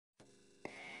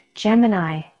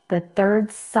Gemini, the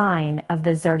third sign of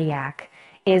the zodiac,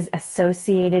 is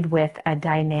associated with a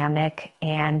dynamic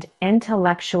and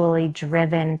intellectually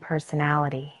driven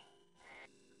personality.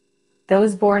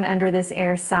 Those born under this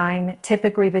air sign,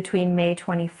 typically between May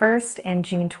 21st and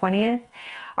June 20th,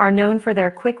 are known for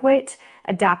their quick wit,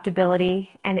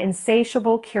 adaptability, and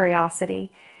insatiable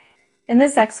curiosity. In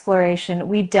this exploration,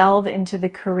 we delve into the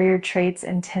career traits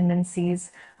and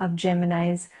tendencies of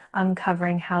Geminis,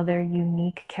 uncovering how their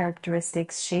unique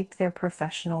characteristics shape their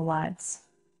professional lives.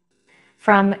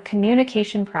 From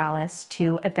communication prowess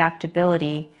to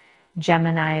adaptability,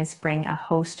 Geminis bring a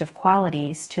host of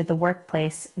qualities to the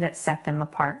workplace that set them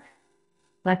apart.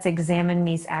 Let's examine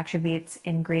these attributes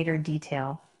in greater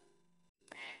detail.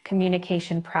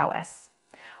 Communication prowess.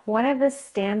 One of the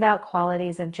standout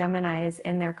qualities of Geminis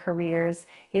in their careers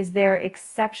is their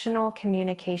exceptional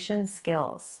communication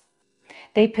skills.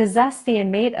 They possess the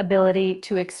innate ability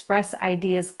to express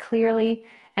ideas clearly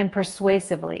and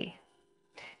persuasively,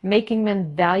 making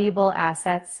them valuable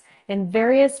assets in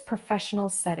various professional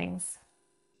settings.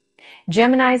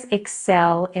 Geminis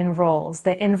excel in roles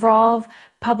that involve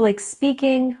public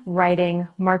speaking, writing,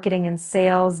 marketing, and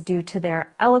sales due to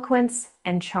their eloquence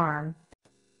and charm.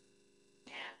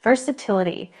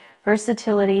 Versatility.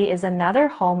 Versatility is another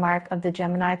hallmark of the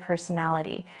Gemini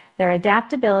personality. Their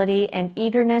adaptability and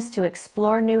eagerness to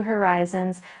explore new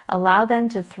horizons allow them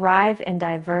to thrive in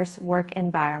diverse work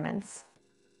environments.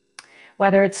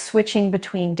 Whether it's switching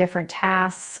between different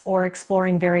tasks or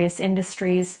exploring various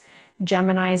industries,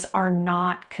 Geminis are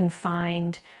not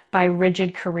confined by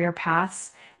rigid career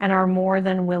paths and are more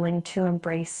than willing to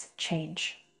embrace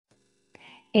change.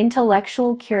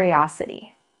 Intellectual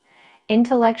curiosity.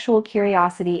 Intellectual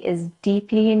curiosity is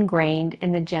deeply ingrained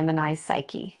in the Gemini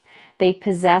psyche. They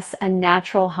possess a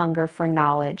natural hunger for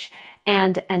knowledge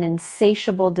and an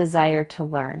insatiable desire to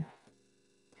learn.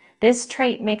 This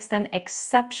trait makes them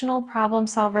exceptional problem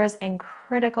solvers and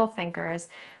critical thinkers,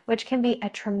 which can be a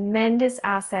tremendous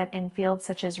asset in fields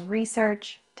such as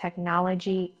research,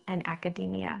 technology, and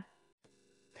academia.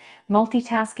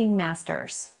 Multitasking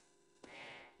masters.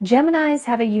 Geminis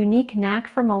have a unique knack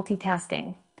for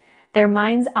multitasking. Their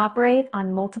minds operate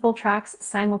on multiple tracks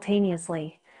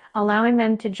simultaneously, allowing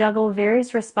them to juggle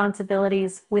various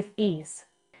responsibilities with ease.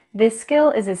 This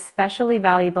skill is especially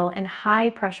valuable in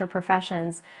high-pressure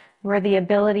professions where the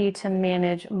ability to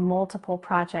manage multiple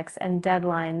projects and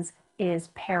deadlines is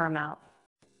paramount.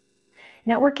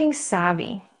 Networking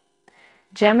savvy.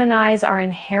 Geminis are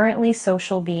inherently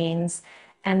social beings,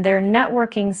 and their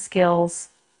networking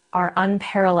skills are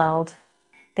unparalleled.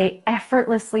 They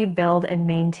effortlessly build and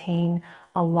maintain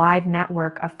a wide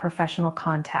network of professional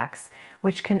contacts,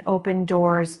 which can open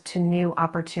doors to new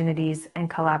opportunities and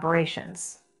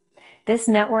collaborations. This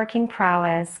networking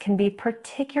prowess can be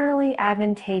particularly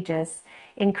advantageous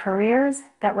in careers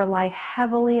that rely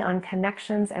heavily on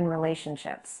connections and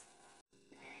relationships.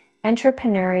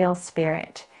 Entrepreneurial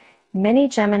spirit. Many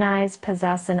Geminis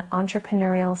possess an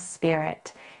entrepreneurial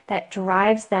spirit that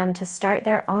drives them to start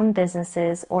their own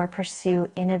businesses or pursue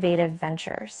innovative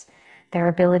ventures. Their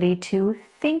ability to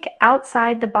think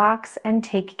outside the box and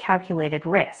take calculated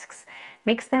risks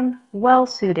makes them well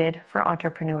suited for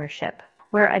entrepreneurship,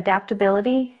 where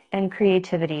adaptability and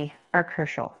creativity are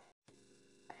crucial.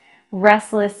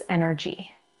 Restless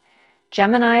energy.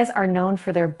 Geminis are known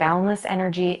for their boundless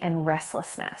energy and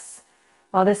restlessness.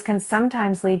 While this can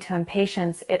sometimes lead to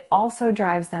impatience, it also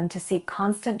drives them to seek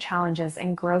constant challenges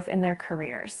and growth in their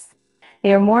careers.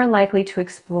 They are more likely to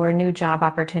explore new job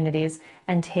opportunities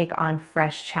and take on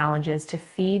fresh challenges to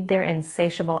feed their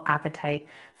insatiable appetite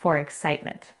for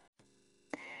excitement.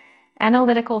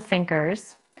 Analytical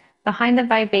thinkers. Behind the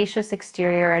vivacious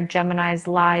exterior of Geminis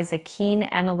lies a keen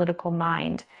analytical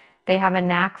mind. They have a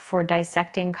knack for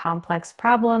dissecting complex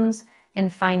problems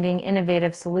and finding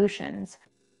innovative solutions.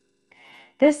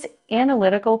 This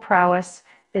analytical prowess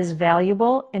is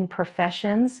valuable in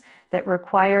professions that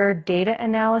require data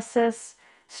analysis,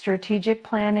 strategic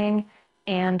planning,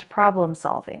 and problem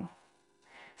solving,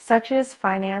 such as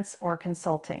finance or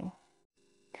consulting.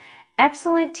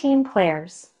 Excellent team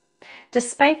players.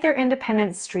 Despite their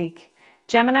independent streak,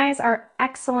 Geminis are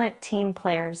excellent team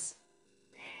players.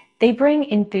 They bring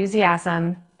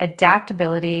enthusiasm,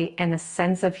 adaptability, and a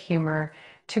sense of humor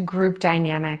to group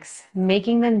dynamics,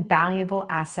 making them valuable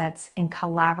assets in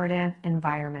collaborative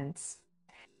environments.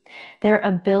 Their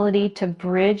ability to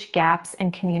bridge gaps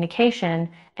in communication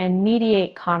and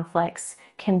mediate conflicts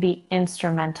can be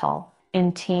instrumental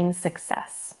in team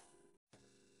success.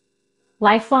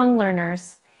 Lifelong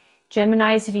learners.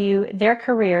 Geminis view their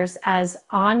careers as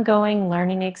ongoing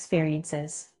learning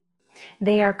experiences.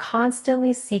 They are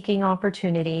constantly seeking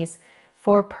opportunities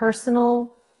for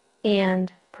personal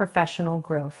and professional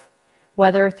growth,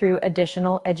 whether through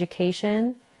additional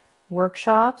education,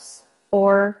 workshops,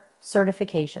 or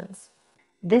certifications.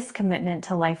 This commitment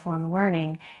to lifelong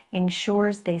learning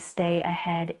ensures they stay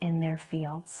ahead in their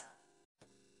fields.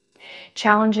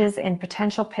 Challenges and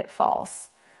potential pitfalls.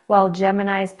 While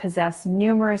Geminis possess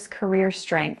numerous career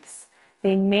strengths,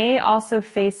 they may also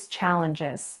face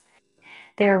challenges.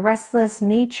 Their restless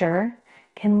nature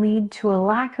can lead to a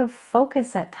lack of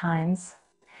focus at times,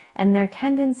 and their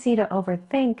tendency to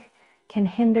overthink can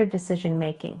hinder decision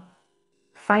making.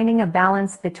 Finding a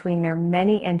balance between their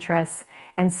many interests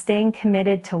and staying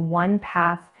committed to one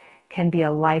path can be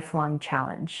a lifelong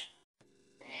challenge.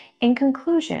 In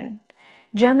conclusion,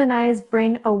 Geminis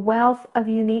bring a wealth of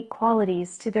unique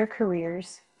qualities to their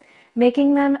careers,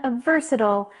 making them a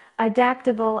versatile,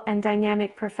 adaptable, and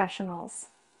dynamic professionals.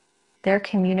 Their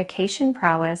communication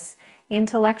prowess,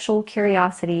 intellectual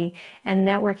curiosity, and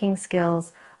networking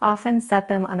skills often set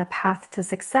them on a path to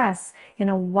success in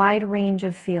a wide range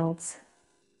of fields.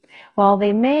 While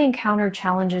they may encounter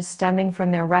challenges stemming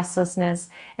from their restlessness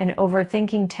and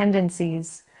overthinking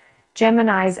tendencies,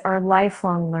 Geminis are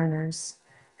lifelong learners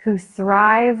who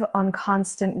thrive on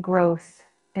constant growth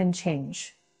and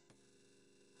change.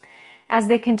 As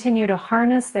they continue to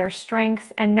harness their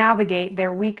strengths and navigate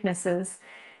their weaknesses,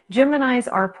 Geminis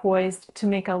are poised to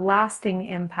make a lasting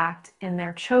impact in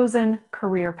their chosen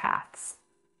career paths.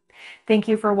 Thank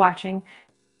you for watching.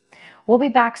 We'll be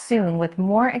back soon with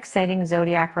more exciting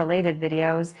zodiac-related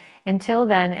videos. Until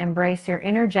then, embrace your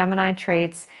inner Gemini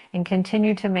traits and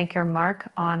continue to make your mark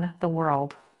on the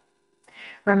world.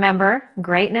 Remember,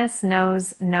 greatness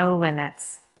knows no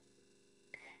limits.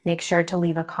 Make sure to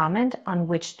leave a comment on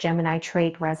which Gemini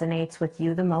trait resonates with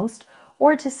you the most,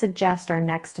 or to suggest our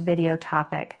next video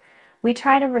topic. We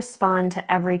try to respond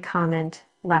to every comment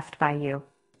left by you.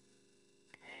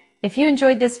 If you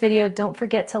enjoyed this video, don't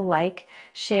forget to like,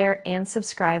 share, and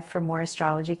subscribe for more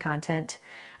astrology content.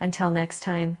 Until next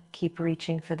time, keep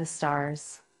reaching for the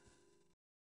stars.